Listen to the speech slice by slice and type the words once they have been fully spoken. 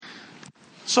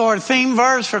So our theme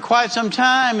verse for quite some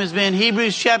time has been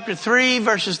Hebrews chapter 3,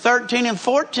 verses 13 and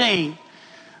 14.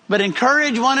 But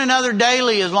encourage one another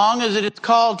daily as long as it is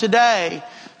called today,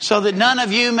 so that none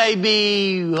of you may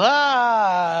be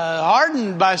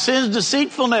hardened by sin's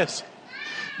deceitfulness.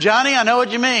 Johnny, I know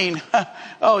what you mean.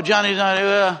 Oh, Johnny's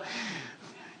not.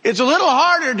 It's a little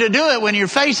harder to do it when you're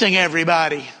facing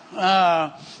everybody.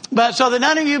 But so that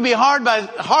none of you be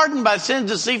hardened by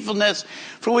sin's deceitfulness,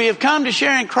 for we have come to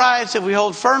share in Christ if we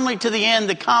hold firmly to the end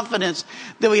the confidence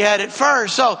that we had at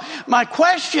first. So my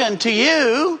question to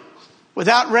you,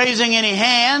 without raising any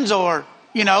hands or,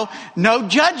 no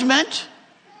judgment.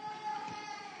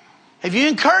 Have you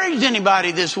encouraged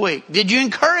anybody this week? Did you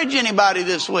encourage anybody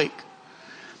this week?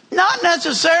 Not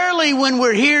necessarily when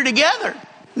we're here together.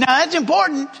 Now that's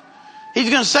important. He's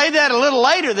going to say that a little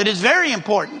later, that it's very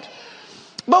important.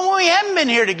 But when we haven't been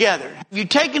here together, have you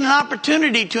taken an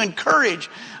opportunity to encourage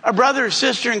a brother or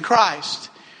sister in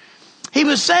Christ? He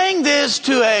was saying this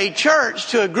to a church,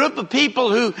 to a group of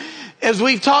people who, as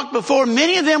we've talked before,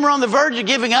 many of them were on the verge of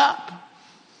giving up.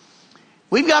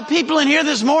 We've got people in here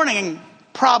this morning,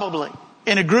 probably,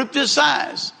 in a group this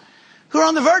size, who are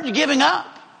on the verge of giving up.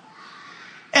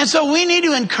 And so we need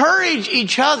to encourage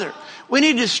each other. We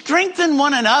need to strengthen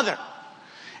one another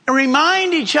and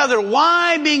remind each other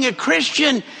why being a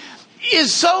Christian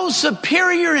is so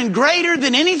superior and greater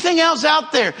than anything else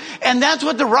out there. And that's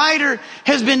what the writer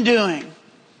has been doing.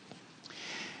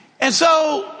 And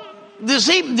so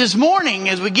this morning,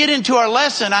 as we get into our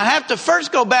lesson, I have to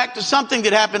first go back to something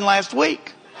that happened last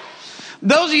week.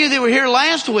 Those of you that were here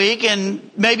last week,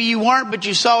 and maybe you weren't, but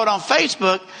you saw it on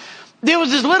Facebook, there was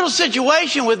this little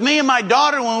situation with me and my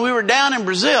daughter when we were down in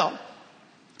Brazil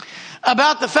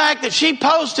about the fact that she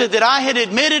posted that I had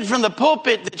admitted from the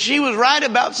pulpit that she was right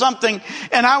about something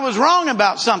and I was wrong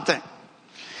about something.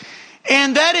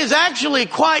 And that is actually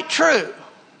quite true.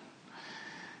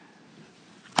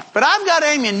 But I've got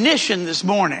ammunition this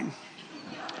morning.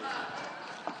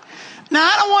 Now,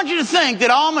 I don't want you to think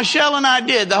that all Michelle and I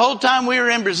did the whole time we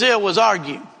were in Brazil was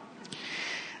argue.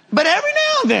 But every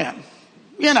now and then,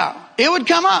 it would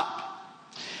come up.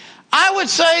 I would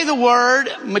say the word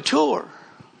mature,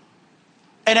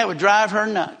 and it would drive her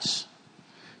nuts.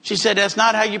 She said, that's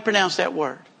not how you pronounce that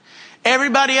word.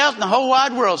 Everybody else in the whole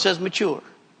wide world says mature.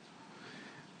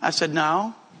 I said,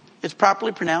 no, it's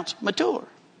properly pronounced mature.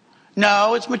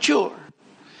 No, it's mature.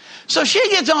 So she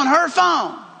gets on her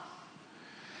phone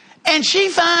and she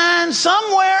finds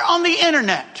somewhere on the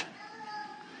internet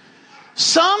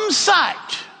some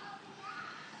site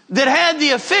that had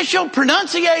the official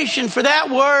pronunciation for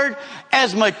that word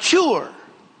as mature.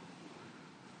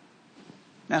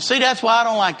 Now see, that's why I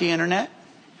don't like the internet.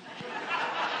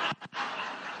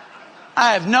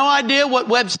 I have no idea what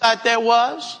website that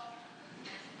was.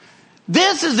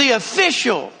 This is the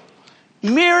official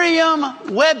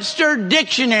Merriam-Webster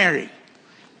dictionary.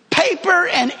 Paper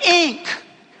and ink.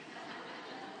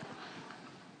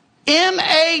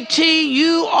 M-A-T-U-R-E,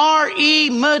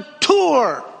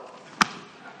 mature.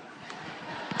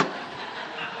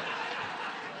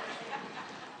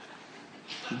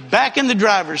 Back in the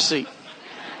driver's seat.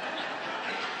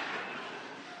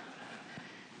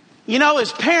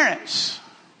 As parents,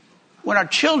 when our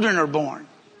children are born,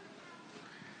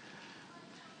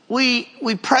 we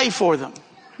pray for them.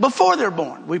 Before they're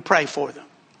born, we pray for them.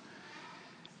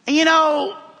 And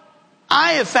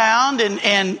I have found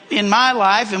and in my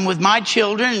life and with my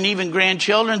children and even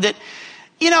grandchildren that,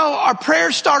 our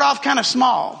prayers start off kind of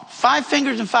small. 5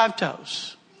 fingers and 5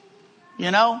 toes.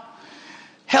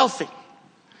 Healthy.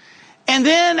 And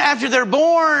then after they're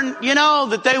born,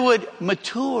 that they would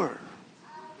mature.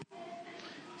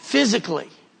 Physically.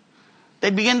 They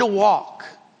begin to walk.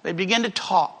 They begin to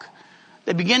talk.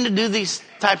 They begin to do these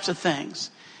types of things.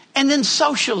 And then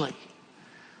socially,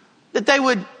 that they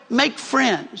would make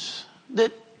friends,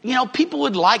 that, people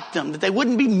would like them, that they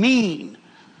wouldn't be mean.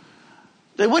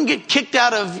 They wouldn't get kicked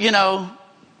out of,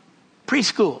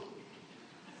 preschool.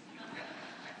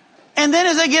 And then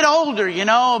as they get older,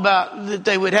 about that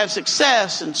they would have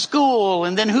success in school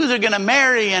and then who they're going to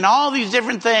marry and all these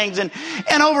different things. And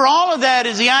over all of that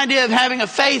is the idea of having a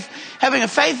faith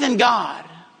in God.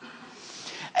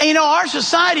 And, our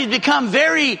society has become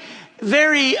very,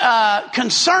 very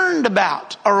concerned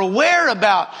about or aware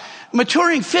about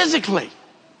maturing physically.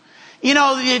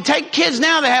 You take kids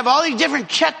now, they have all these different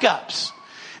checkups.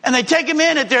 And they take them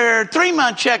in at their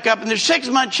 3-month checkup and their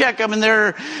 6-month checkup and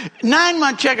their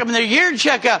 9-month checkup and their year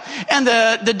checkup. And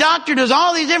the doctor does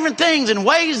all these different things and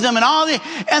weighs them and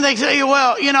and they say,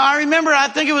 well, I remember, I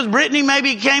think it was Brittany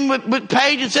maybe came with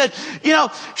Paige and said,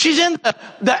 she's in the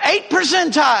 8th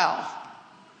percentile.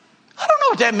 I don't know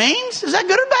what that means. Is that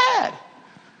good or bad?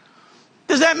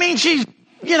 Does that mean she's,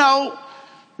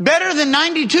 better than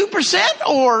 92%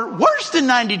 or worse than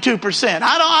 92%?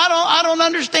 I don't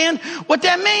understand what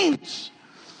that means.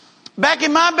 Back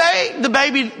in my day,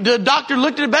 the doctor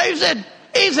looked at the baby and said,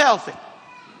 he's healthy.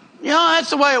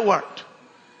 That's the way it worked.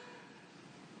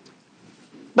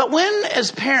 But when,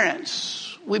 as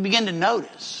parents, we begin to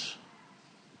notice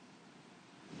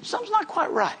something's not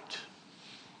quite right,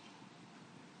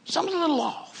 something's a little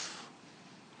off,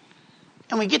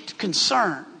 and we get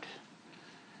concerned,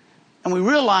 and we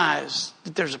realize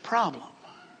that there's a problem.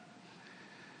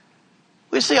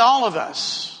 We see all of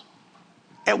us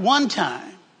at one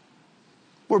time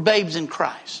were babes in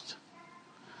Christ.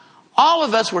 All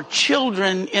of us were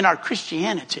children in our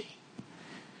Christianity.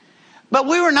 But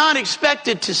we were not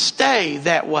expected to stay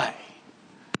that way.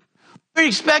 We were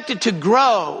expected to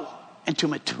grow and to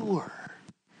mature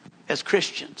as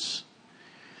Christians.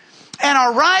 And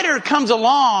our writer comes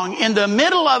along in the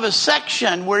middle of a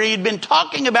section where he'd been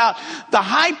talking about the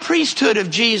high priesthood of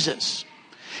Jesus.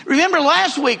 Remember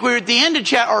last week we were at the end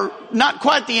of or not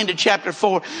quite the end of chapter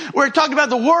 4, where we talked about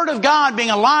the Word of God being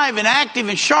alive and active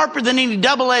and sharper than any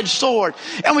double-edged sword.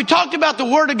 And we talked about the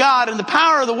Word of God and the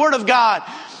power of the Word of God.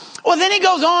 Well, then he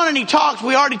goes on and he talks,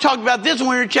 we already talked about this when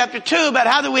we were in chapter 2, about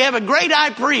how that we have a great high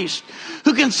priest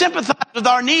who can sympathize with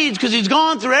our needs because he's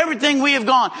gone through everything we have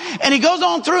gone. And he goes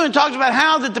on through and talks about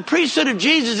how that the priesthood of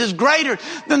Jesus is greater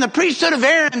than the priesthood of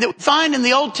Aaron that we find in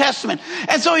the Old Testament.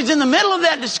 And so he's in the middle of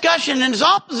that discussion, and it's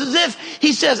almost as if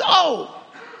he says, oh,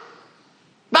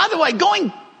 by the way,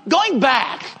 going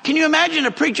back, can you imagine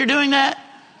a preacher doing that?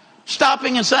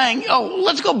 Stopping and saying, oh,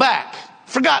 let's go back.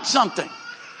 Forgot something.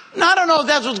 Now, I don't know if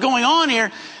that's what's going on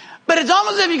here, but it's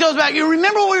almost as if he goes back. You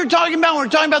remember what we were talking about when we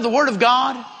were talking about the Word of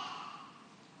God?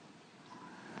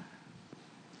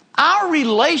 Our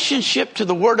relationship to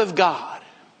the Word of God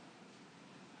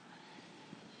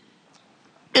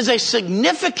is a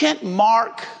significant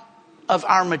mark of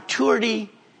our maturity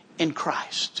in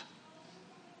Christ.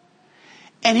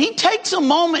 And he takes a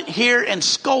moment here and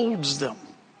scolds them.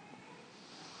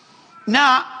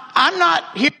 Now, I'm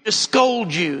not here to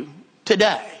scold you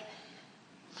today.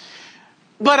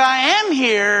 But I am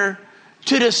here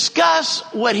to discuss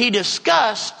what he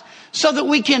discussed so that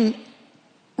we can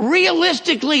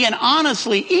realistically and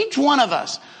honestly, each one of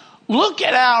us, look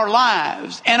at our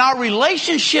lives and our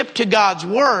relationship to God's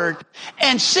Word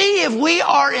and see if we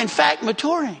are in fact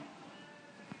maturing.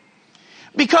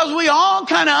 Because we all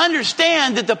kind of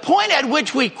understand that the point at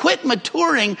which we quit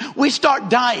maturing, we start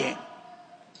dying.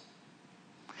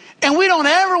 And we don't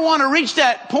ever want to reach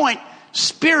that point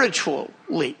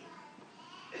spiritually.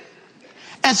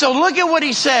 And so look at what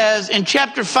he says in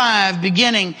chapter 5,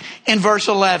 beginning in verse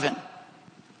 11.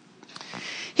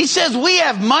 He says, we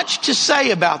have much to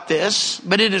say about this,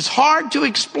 but it is hard to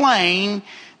explain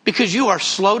because you are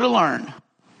slow to learn.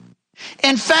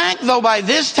 In fact, though by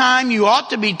this time you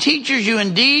ought to be teachers, you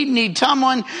indeed need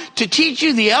someone to teach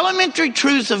you the elementary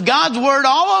truths of God's Word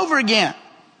all over again.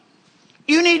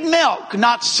 You need milk,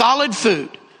 not solid food.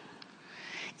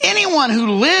 Anyone who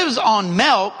lives on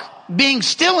milk, being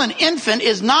still an infant,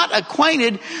 is not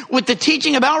acquainted with the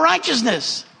teaching about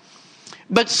righteousness.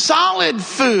 But solid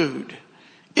food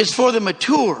is for the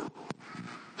mature,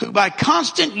 who by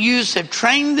constant use have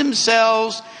trained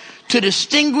themselves to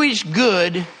distinguish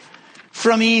good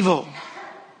from evil.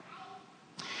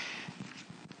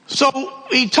 So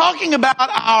he's talking about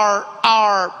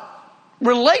our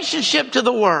relationship to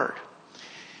the Word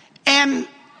and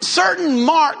certain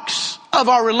marks of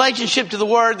our relationship to the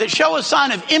Word that show a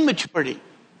sign of immaturity.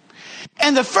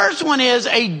 And the first one is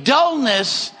a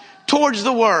dullness towards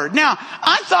the Word. Now,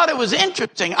 I thought it was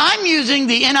interesting. I'm using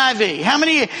the NIV. How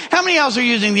many else are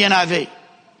using the NIV?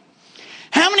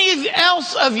 How many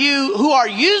else of you who are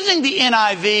using the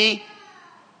NIV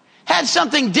had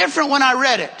something different when I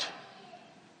read it?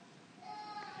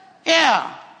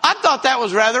 Yeah, I thought that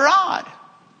was rather odd.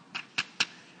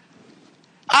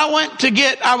 I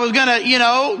was going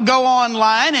to, go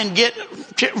online and get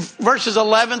verses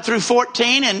 11 through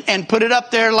 14 and put it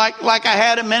up there like I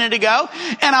had a minute ago.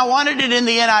 And I wanted it in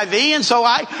the NIV. And so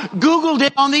I Googled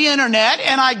it on the internet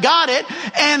and I got it.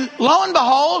 And lo and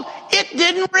behold, it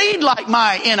didn't read like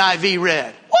my NIV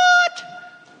read. What?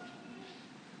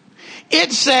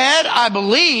 It said, I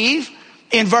believe,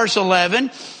 in verse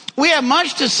 11, we have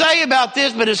much to say about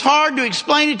this, but it's hard to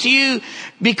explain it to you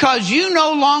because you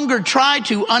no longer try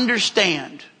to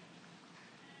understand.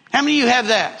 How many of you have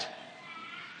that?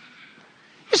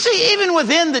 You see, even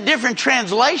within the different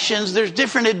translations, there's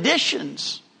different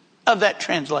editions of that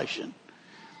translation.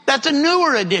 That's a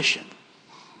newer edition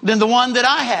than the one that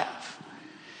I have.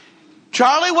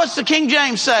 Charlie, what's the King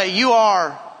James say? You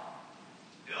are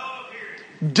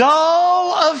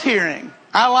dull of hearing.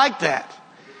 I like that.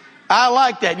 I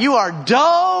like that. You are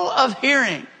dull of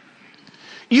hearing.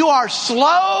 You are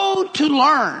slow to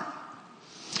learn.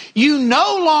 You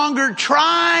no longer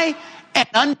try and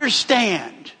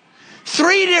understand.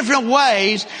 3 different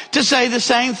ways to say the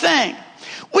same thing.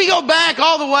 We go back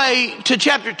all the way to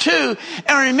chapter 2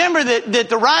 and remember that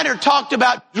the writer talked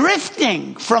about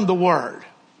drifting from the word.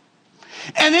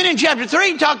 And then in chapter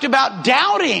 3 he talked about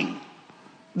doubting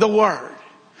the word.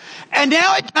 And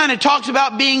now it kind of talks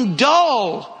about being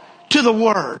dull to the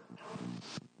word.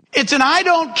 It's an I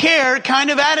don't care kind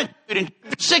of attitude. In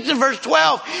chapter 6 and verse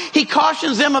 12, he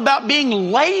cautions them about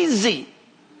being lazy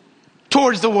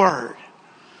towards the word.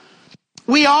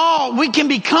 We can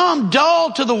become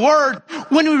dull to the word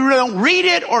when we don't read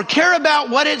it or care about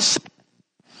what it says.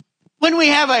 When we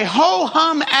have a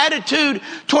ho-hum attitude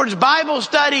towards Bible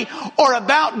study or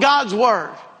about God's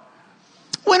word.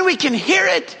 When we can hear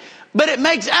it, but it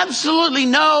makes absolutely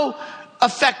no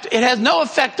effect. It has no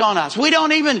effect on us. We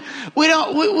don't even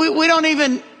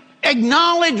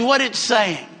acknowledge what it's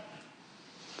saying.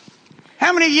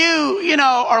 How many of you,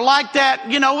 are like that,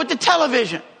 with the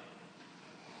television?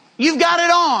 You've got it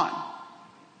on.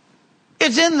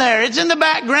 It's in there. It's in the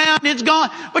background. It's gone.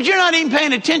 But you're not even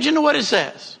paying attention to what it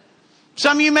says.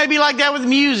 Some of you may be like that with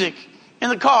music in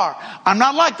the car. I'm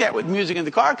not like that with music in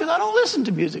the car because I don't listen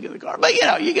to music in the car. But,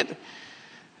 you get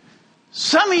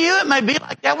some of you, it may be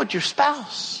like that with your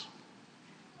spouse.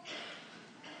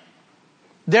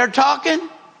 They're talking,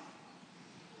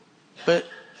 but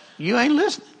you ain't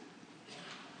listening.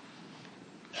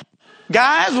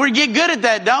 Guys, we get good at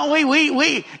that, don't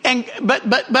we?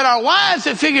 But our wives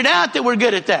have figured out that we're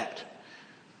good at that.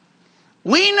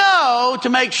 We know to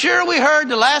make sure we heard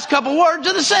the last couple words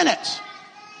of the sentence.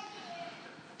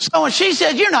 So when she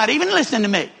says, you're not even listening to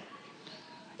me.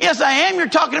 Yes, I am. You're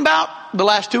talking about the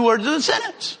last 2 words of the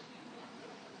sentence.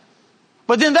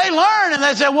 But then they learn and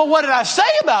they say, well, what did I say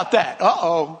about that?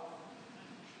 Uh-oh.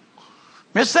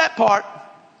 Missed that part.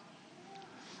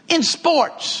 In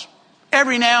sports,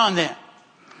 every now and then,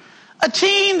 a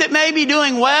team that may be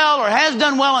doing well or has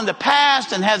done well in the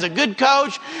past and has a good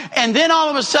coach, and then all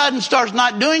of a sudden starts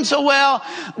not doing so well,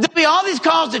 there'll be all these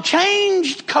calls to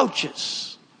change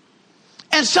coaches.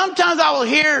 And sometimes I will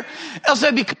hear, they'll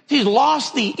say, because he's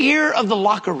lost the ear of the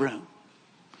locker room.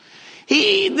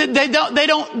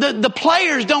 The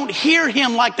players don't hear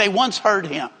him like they once heard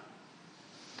him.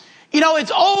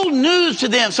 It's old news to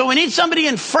them. So we need somebody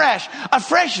a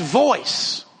fresh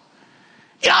voice.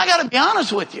 I got to be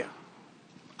honest with you.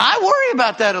 I worry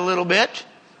about that a little bit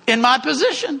in my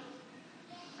position.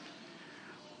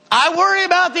 I worry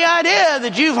about the idea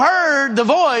that you've heard the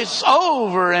voice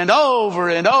over and over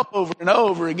and over and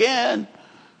over again,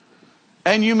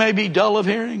 and you may be dull of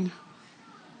hearing.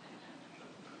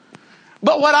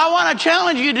 But what I want to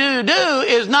challenge you to do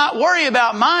is not worry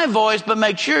about my voice, but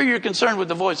make sure you're concerned with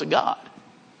the voice of God.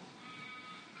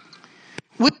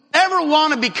 We never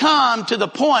want to become to the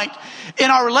point in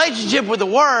our relationship with the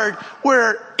Word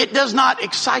where it does not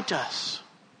excite us,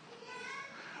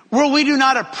 where we do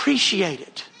not appreciate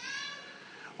it,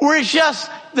 where it's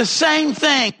just the same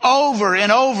thing over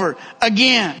and over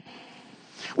again.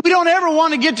 We don't ever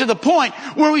want to get to the point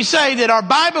where we say that our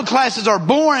Bible classes are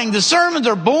boring, the sermons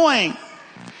are boring,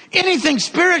 anything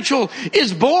spiritual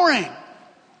is boring.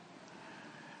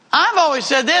 I've always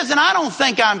said this, and I don't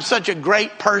think I'm such a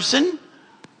great person.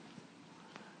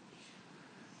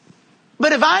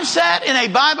 But if I sat in a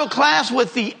Bible class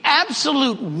with the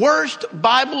absolute worst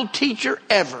Bible teacher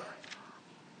ever,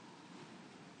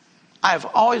 I've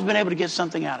always been able to get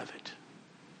something out of it.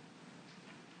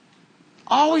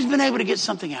 Always been able to get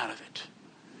something out of it.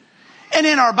 And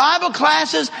in our Bible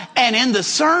classes and in the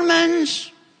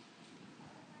sermons,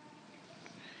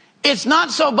 it's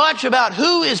not so much about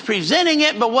who is presenting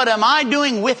it, but what am I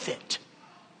doing with it?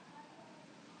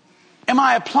 Am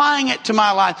I applying it to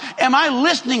my life? Am I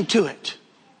listening to it?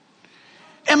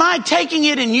 Am I taking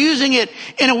it and using it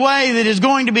in a way that is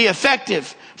going to be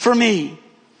effective for me?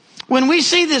 When we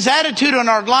see this attitude in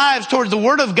our lives towards the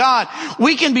Word of God,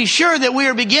 we can be sure that we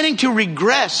are beginning to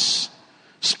regress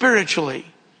spiritually.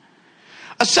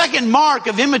 A second mark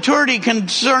of immaturity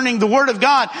concerning the Word of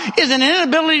God is an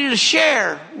inability to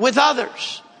share with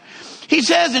others. He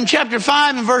says in chapter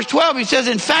 5 and verse 12, he says,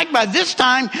 in fact, by this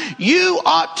time, you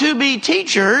ought to be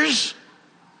teachers.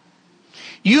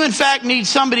 You, in fact, need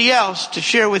somebody else to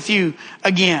share with you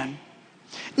again.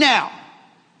 Now,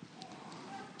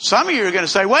 some of you are going to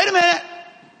say, wait a minute,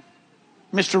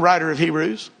 Mr. Writer of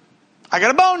Hebrews, I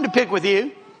got a bone to pick with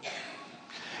you.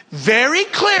 Very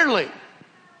clearly,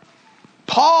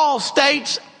 Paul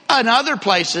states in other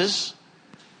places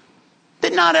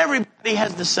that not everybody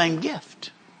has the same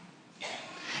gift.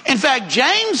 In fact,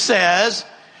 James says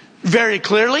very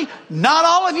clearly, not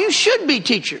all of you should be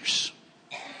teachers.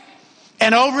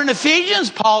 And over in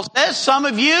Ephesians, Paul says some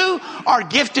of you are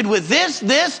gifted with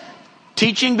this,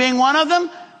 teaching being one of them.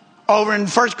 Over in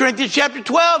 1 Corinthians chapter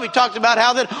 12, he talks about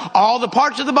how that all the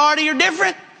parts of the body are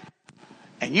different.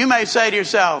 And you may say to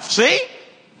yourself, see,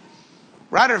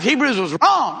 writer of Hebrews was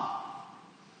wrong.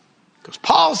 Because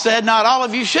Paul said not all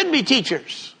of you should be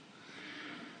teachers.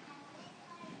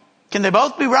 Can they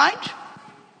both be right?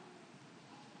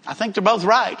 I think they're both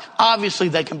right. Obviously,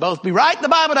 they can both be right. The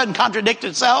Bible doesn't contradict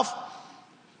itself.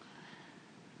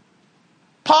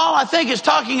 Paul, I think, is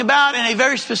talking about in a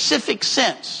very specific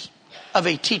sense of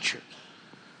a teacher.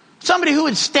 Somebody who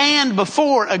would stand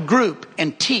before a group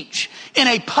and teach in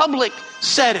a public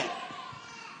setting.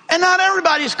 And not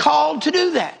everybody's called to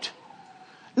do that.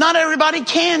 Not everybody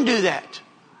can do that.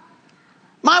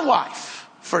 My wife,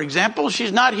 for example,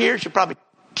 she's not here. She'll probably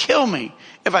kill me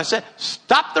if I said,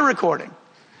 stop the recording.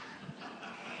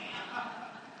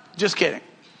 Just kidding.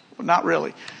 Well, not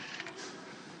really.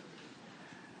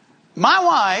 My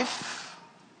wife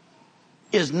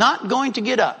is not going to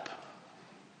get up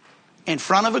in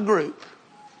front of a group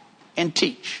and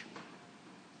teach.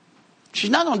 She's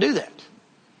not going to do that.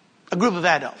 A group of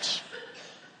adults.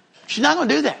 She's not going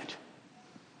to do that.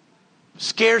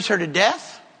 Scares her to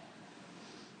death.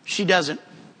 She doesn't.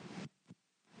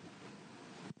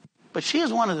 But she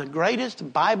is one of the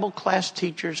greatest Bible class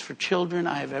teachers for children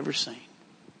I have ever seen.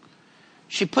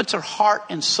 She puts her heart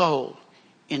and soul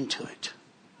into it.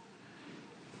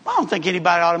 I don't think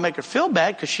anybody ought to make her feel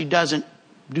bad because she doesn't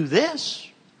do this.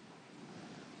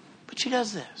 But she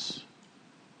does this.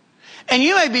 And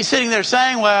you may be sitting there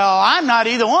saying, well, I'm not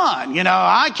either one. You know,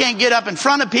 I can't get up in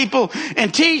front of people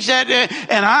and teach that.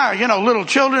 And our, little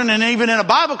children and even in a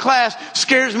Bible class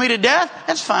scares me to death.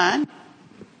 That's fine.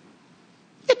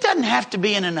 It doesn't have to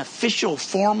be in an official,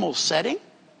 formal setting.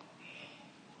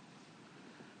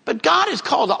 But God has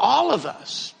called all of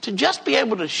us to just be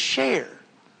able to share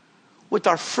with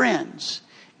our friends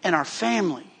and our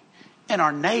family and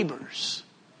our neighbors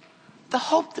the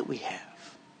hope that we have.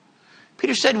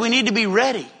 Peter said we need to be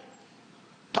ready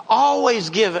to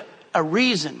always give a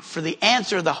reason for the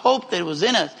answer, the hope that is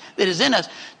in us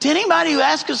to anybody who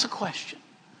asks us a question.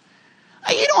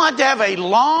 You don't have to have a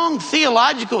long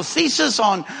theological thesis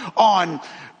on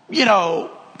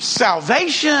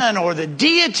salvation or the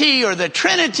deity or the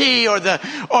Trinity or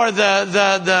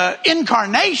the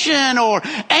incarnation or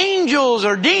angels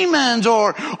or demons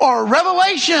or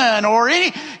revelation or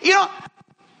any. You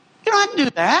don't have to do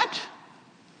that.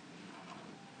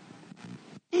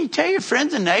 You tell your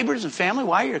friends and neighbors and family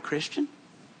why you're a Christian.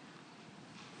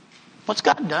 What's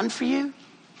God done for you?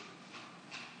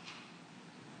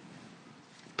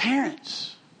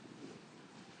 Parents,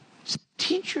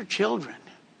 teach your children.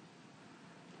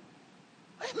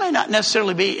 It may not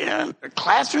necessarily be in a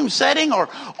classroom setting or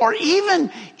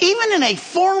even in a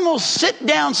formal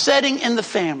sit-down setting in the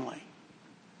family.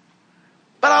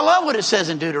 But I love what it says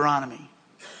in Deuteronomy.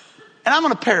 And I'm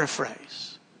going to paraphrase.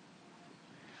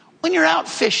 When you're out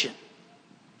fishing,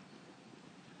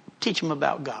 teach them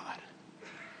about God.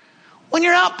 When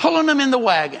you're out pulling them in the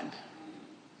wagon,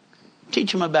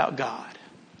 teach them about God.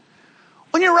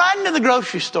 When you're riding to the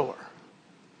grocery store,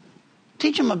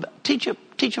 teach them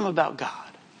about God.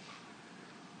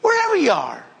 Wherever you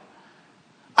are.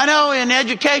 I know in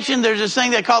education there's this thing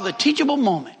they call the teachable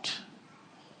moment.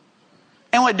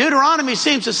 And what Deuteronomy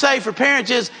seems to say for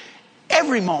parents is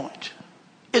every moment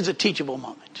is a teachable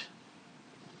moment.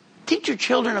 Teach your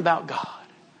children about God.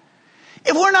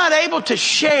 If we're not able to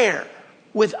share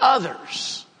with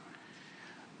others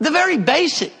the very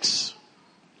basics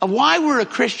of why we're a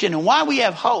Christian and why we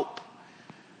have hope,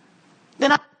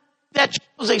 then that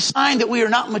shows a sign that we are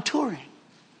not maturing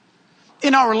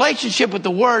in our relationship with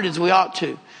the Word as we ought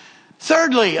to.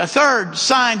 Thirdly, a third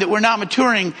sign that we're not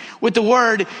maturing with the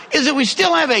Word is that we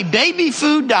still have a baby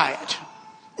food diet.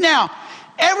 Now,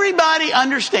 everybody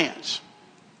understands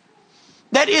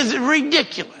that is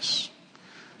ridiculous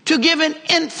to give an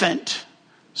infant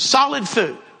solid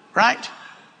food, right?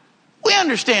 We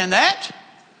understand that.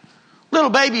 Little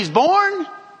baby's born.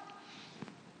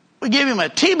 We give him a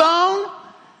T-bone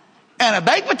and a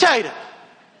baked potato.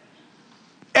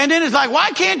 And then it's like,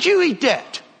 why can't you eat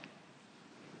that?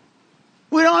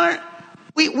 We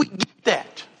get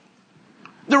that.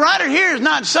 The writer here is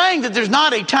not saying that there's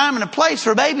not a time and a place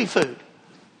for baby food.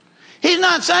 He's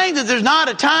not saying that there's not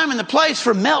a time and a place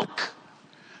for milk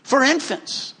for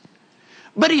infants.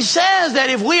 But he says that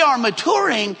if we are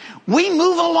maturing, we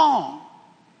move along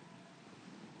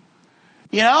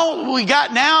We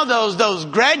got now those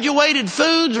graduated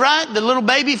foods, right? The little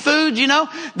baby foods,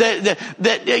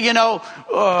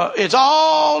 it's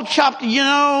all chopped,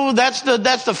 that's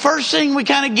the first thing we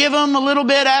kind of give them a little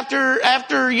bit after,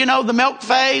 the milk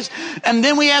phase. And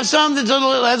then we have some that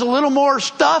has a little more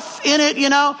stuff in it,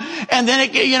 and then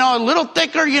it, a little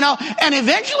thicker, and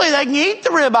eventually they can eat the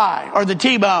ribeye or the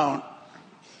T-bone.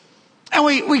 And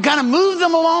we kind of move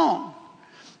them along.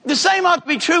 The same ought to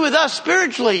be true with us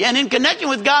spiritually and in connection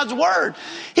with God's Word.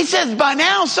 He says, by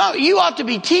now, you ought to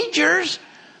be teachers,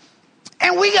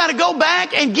 and we got to go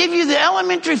back and give you the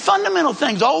elementary fundamental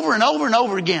things over and over and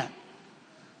over again.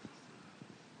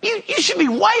 You should be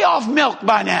way off milk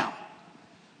by now.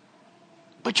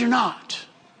 But you're not.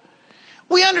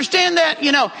 We understand that,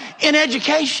 in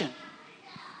education.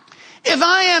 If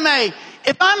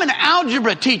I'm an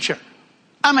algebra teacher,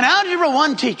 I'm an Algebra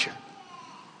 1 teacher,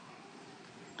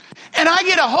 and I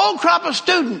get a whole crop of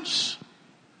students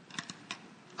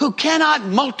who cannot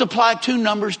multiply two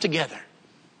numbers together,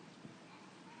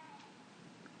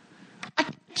 I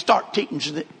can't start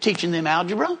teaching them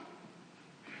algebra.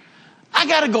 I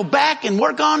got to go back and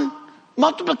work on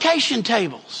multiplication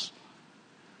tables.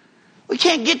 We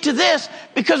can't get to this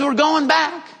because we're going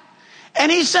back.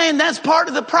 And he's saying that's part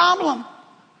of the problem.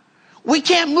 We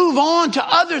can't move on to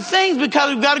other things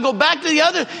because we've got to go back to the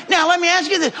other. Now, let me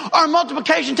ask you this. Are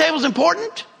multiplication tables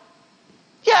important?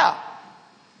 Yeah.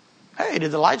 Hey, did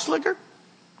the lights flicker?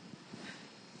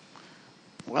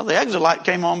 Well, the exit light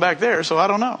came on back there, so I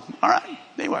don't know. All right.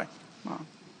 Anyway.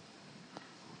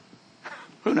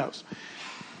 Who knows?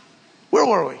 Where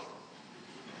were we?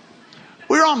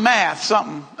 We were on math,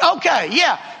 something. Okay,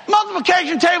 yeah.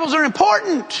 Multiplication tables are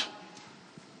important.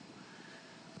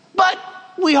 But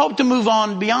we hope to move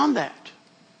on beyond that.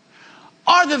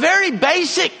 Are the very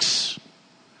basics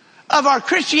of our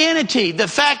Christianity, the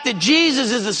fact that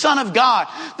Jesus is the Son of God,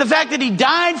 the fact that He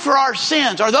died for our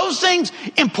sins, are those things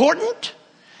important?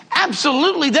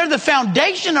 Absolutely. They're the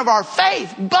foundation of our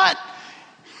faith. But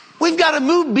we've got to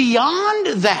move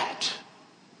beyond that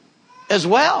as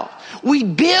well. We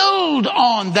build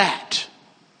on that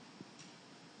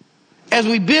as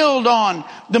we build on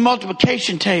the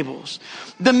multiplication tables.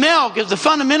 The milk is the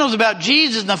fundamentals about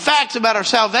Jesus and the facts about our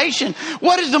salvation.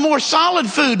 What is the more solid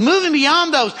food? Moving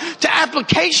beyond those to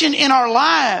application in our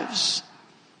lives.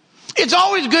 It's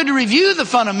always good to review the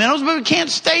fundamentals, but we can't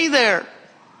stay there.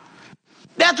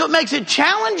 That's what makes it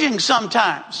challenging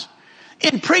sometimes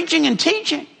in preaching and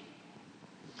teaching.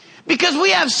 Because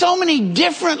we have so many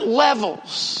different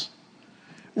levels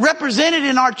represented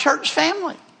in our church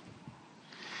family.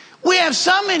 We have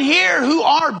some in here who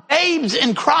are babes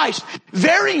in Christ,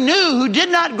 very new, who did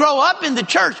not grow up in the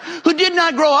church, who did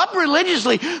not grow up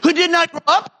religiously, who did not grow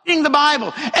up reading the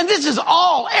Bible. And this is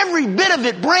all, every bit of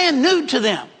it, brand new to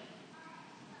them.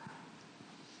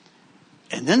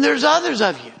 And then there's others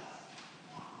of you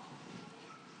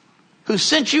who,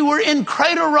 since you were in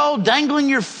cradle roll, dangling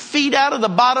your feet out of the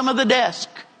bottom of the desk,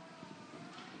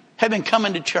 have been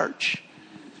coming to church,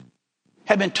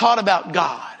 have been taught about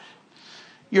God.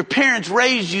 Your parents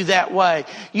raised you that way.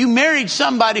 You married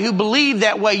somebody who believed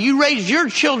that way. You raised your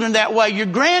children that way, your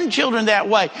grandchildren that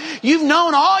way. You've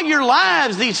known all your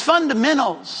lives these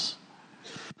fundamentals.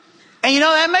 And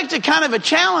that makes it kind of a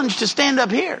challenge to stand up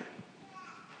here.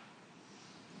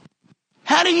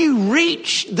 How do you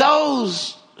reach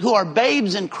those who are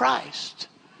babes in Christ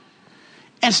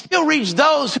and still reach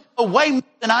those who know way more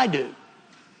than I do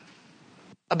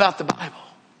about the Bible?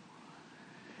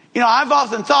 I've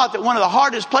often thought that one of the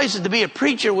hardest places to be a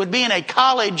preacher would be in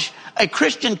a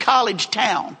Christian college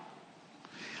town,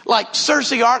 like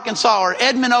Searcy, Arkansas, or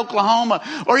Edmond,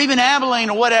 Oklahoma, or even Abilene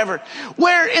or whatever,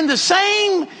 where in the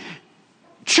same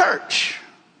church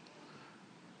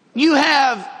you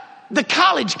have the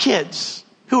college kids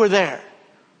who are there.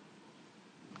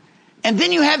 And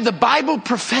then you have the Bible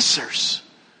professors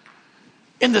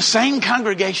in the same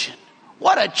congregation.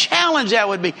 What a challenge that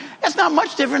would be. That's not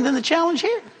much different than the challenge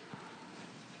here.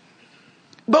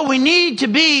 But we need to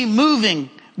be moving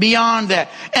beyond that.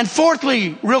 And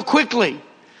fourthly, real quickly,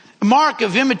 a mark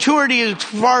of immaturity as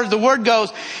far as the word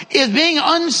goes is being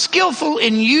unskillful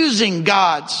in using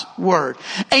God's word.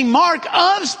 A mark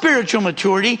of spiritual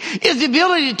maturity is the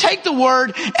ability to take the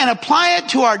word and apply it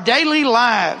to our daily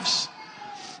lives.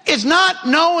 It's not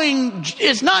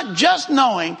just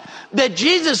knowing that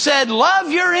Jesus said, love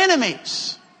your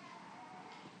enemies.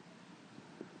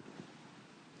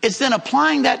 It's then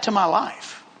applying that to my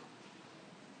life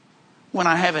when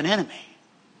I have an enemy.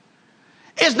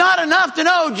 It's not enough to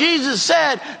know Jesus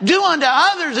said, do unto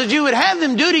others as you would have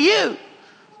them do to you.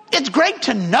 It's great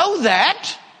to know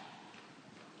that.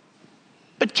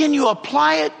 But can you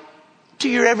apply it to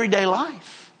your everyday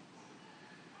life?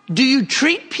 Do you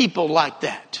treat people like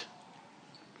that?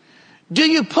 Do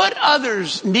you put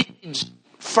others' needs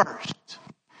first?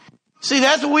 See,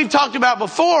 that's what we've talked about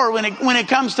before when it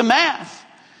comes to math.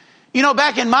 You know,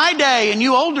 back in my day and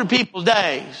you older people's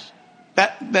days,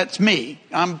 that's me.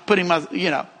 I'm putting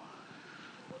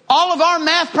all of our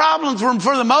math problems were,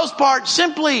 for the most part,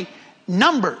 simply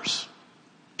numbers,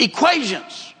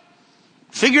 equations.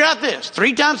 Figure out this: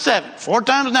 3 times 7, 4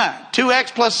 times 9,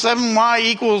 2x plus 7y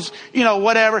equals,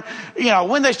 whatever.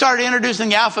 When they started introducing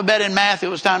the alphabet in math, it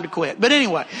was time to quit. But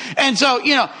anyway, and so,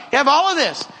 you have all of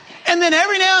this. And then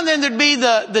every now and then there'd be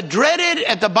the dreaded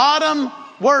at the bottom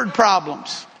word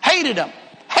problems. Hated them.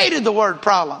 Hated the word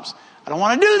problems. I don't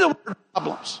want to do the word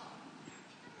problems.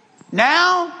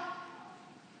 Now,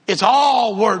 it's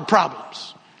all word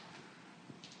problems.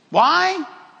 Why?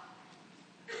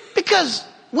 Because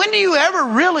when do you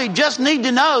ever really just need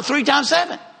to know 3 times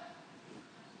 7?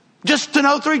 Just to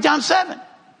know 3 times 7?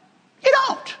 You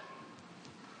don't.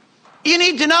 You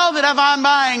need to know that if I'm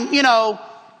buying,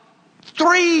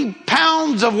 3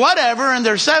 pounds of whatever and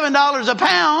they're $7 a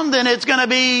pound, then it's going to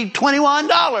be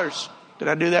 $21. Did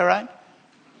I do that right?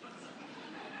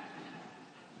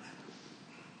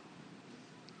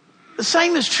 The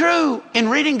same is true in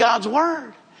reading God's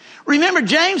Word. Remember,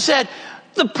 James said,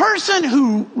 the person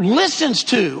who listens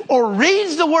to or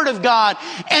reads the Word of God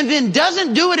and then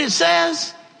doesn't do what it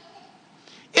says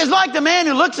is like the man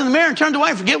who looks in the mirror and turns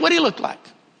away and forget what he looked like.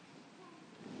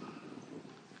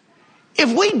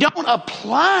 If we don't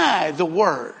apply the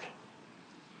Word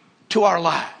to our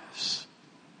lives,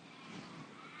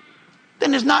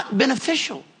 then it's not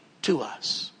beneficial to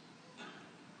us.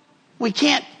 We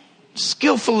can't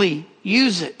skillfully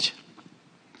use it.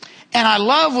 And I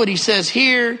love what he says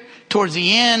here towards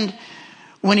the end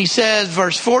when he says,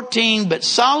 verse 14, but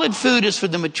solid food is for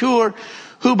the mature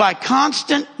who by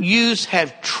constant use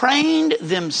have trained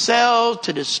themselves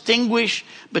to distinguish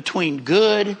between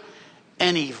good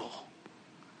and evil.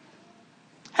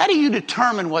 How do you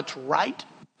determine what's right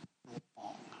and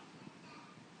wrong?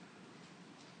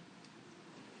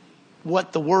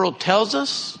 What the world tells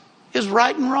us is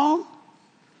right and wrong?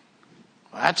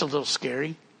 Well, that's a little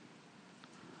scary.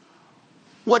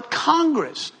 What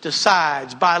Congress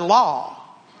decides by law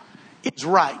is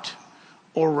right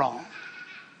or wrong.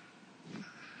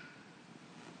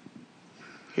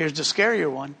 Here's the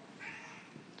scarier one.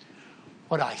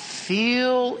 What I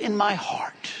feel in my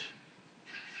heart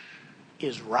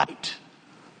is right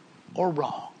or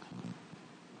wrong.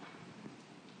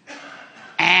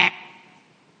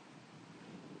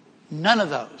 None of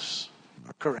those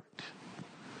are correct.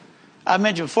 I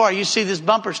mentioned before, you see this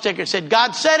bumper sticker that said,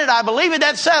 God said it, I believe it,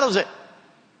 that settles it.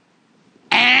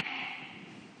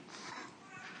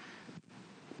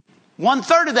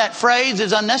 1/3 of that phrase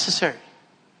is unnecessary.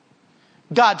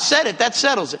 God said it, that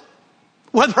settles it.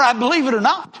 Whether I believe it or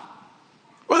not.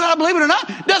 Whether I believe it or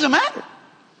not, doesn't matter.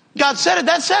 God said it,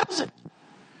 that settles it.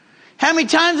 How many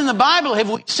times in the Bible have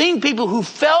we seen people who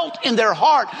felt in their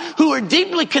heart, who were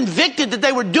deeply convicted that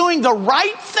they were doing the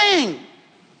right thing,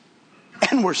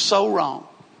 and were so wrong?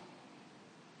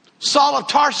 Saul of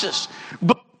Tarsus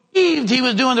believed he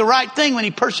was doing the right thing when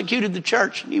he persecuted the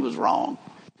church, and he was wrong.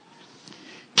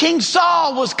 King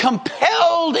Saul was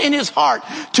compelled in his heart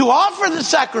to offer the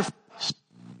sacrifice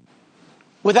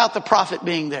without the prophet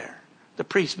being there, the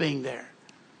priest being there,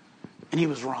 and he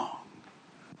was wrong.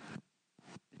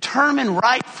 Determine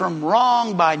right from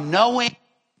wrong by knowing,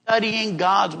 studying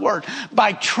God's Word,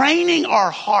 by training our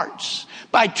hearts,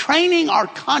 by training our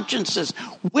consciences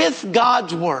with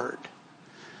God's Word.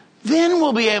 Then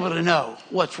we'll be able to know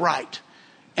what's right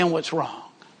and what's wrong.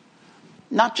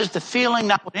 Not just the feeling,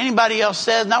 not what anybody else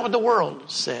says, not what the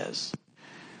world says.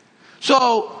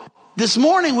 So this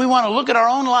morning we want to look at our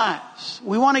own lives.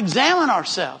 We want to examine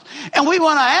ourselves. And we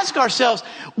want to ask ourselves,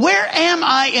 where am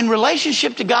I in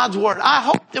relationship to God's Word? I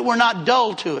hope that we're not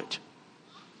dull to it.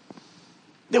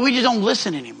 That we just don't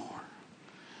listen anymore.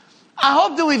 I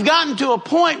hope that we've gotten to a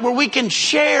point where we can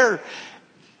share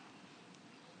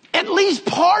at least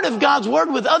part of God's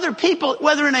Word with other people,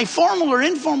 whether in a formal or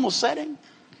informal setting.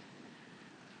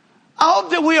 I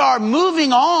hope that we are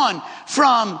moving on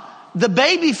from the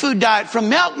baby food diet, from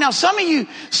milk. Now, some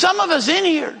of us in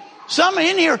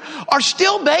here are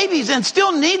still babies and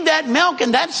still need that milk,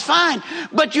 and that's fine.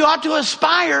 But you ought to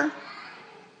aspire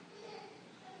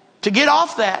to get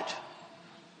off that.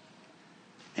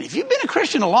 And if you've been a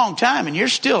Christian a long time and you're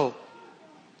still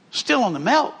on the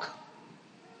milk,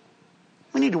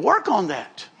 we need to work on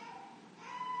that.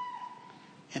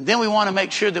 And then we want to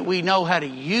make sure that we know how to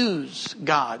use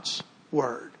God's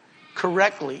Word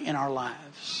correctly in our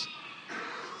lives.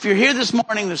 If you're here this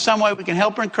morning, there's some way we can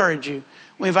help or encourage you.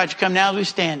 We invite you to come now as we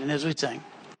stand and as we sing.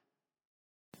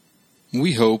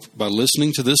 We hope by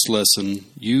listening to this lesson,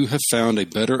 you have found a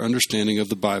better understanding of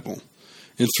the Bible,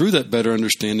 and through that better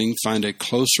understanding, find a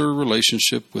closer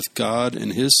relationship with God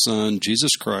and His Son,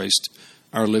 Jesus Christ,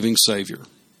 our living Savior.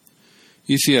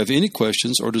 If you have any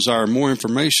questions or desire more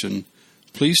information,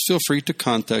 please feel free to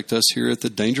contact us here at the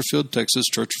Dangerfield, Texas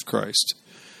Church of Christ.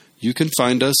 You can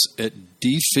find us at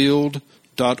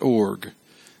dfield.org.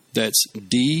 That's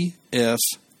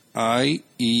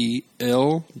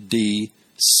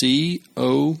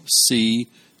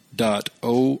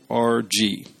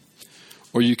DFIELDCOC.org.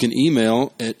 Or you can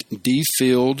email at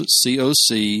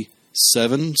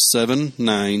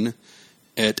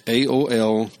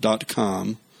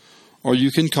dfieldcoc779@aol.com, or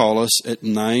you can call us at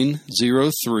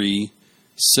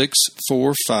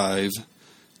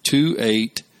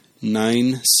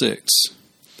 903-645-2896.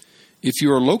 If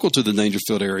you are local to the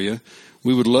Dangerfield area,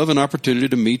 we would love an opportunity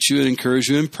to meet you and encourage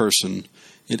you in person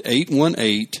at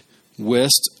 818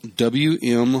 West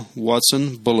W.M.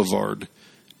 Watson Boulevard,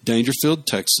 Dangerfield,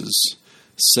 Texas,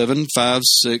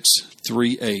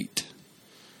 75638.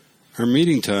 Our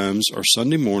meeting times are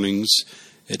Sunday mornings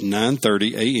at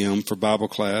 9:30 a.m. for Bible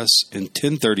class and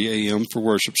 10:30 a.m. for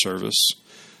worship service,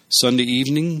 Sunday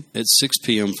evening at 6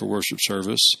 p.m. for worship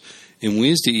service, and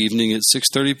Wednesday evening at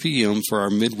 6:30 p.m. for our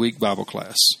midweek Bible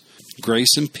class.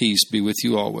 Grace and peace be with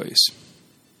you always.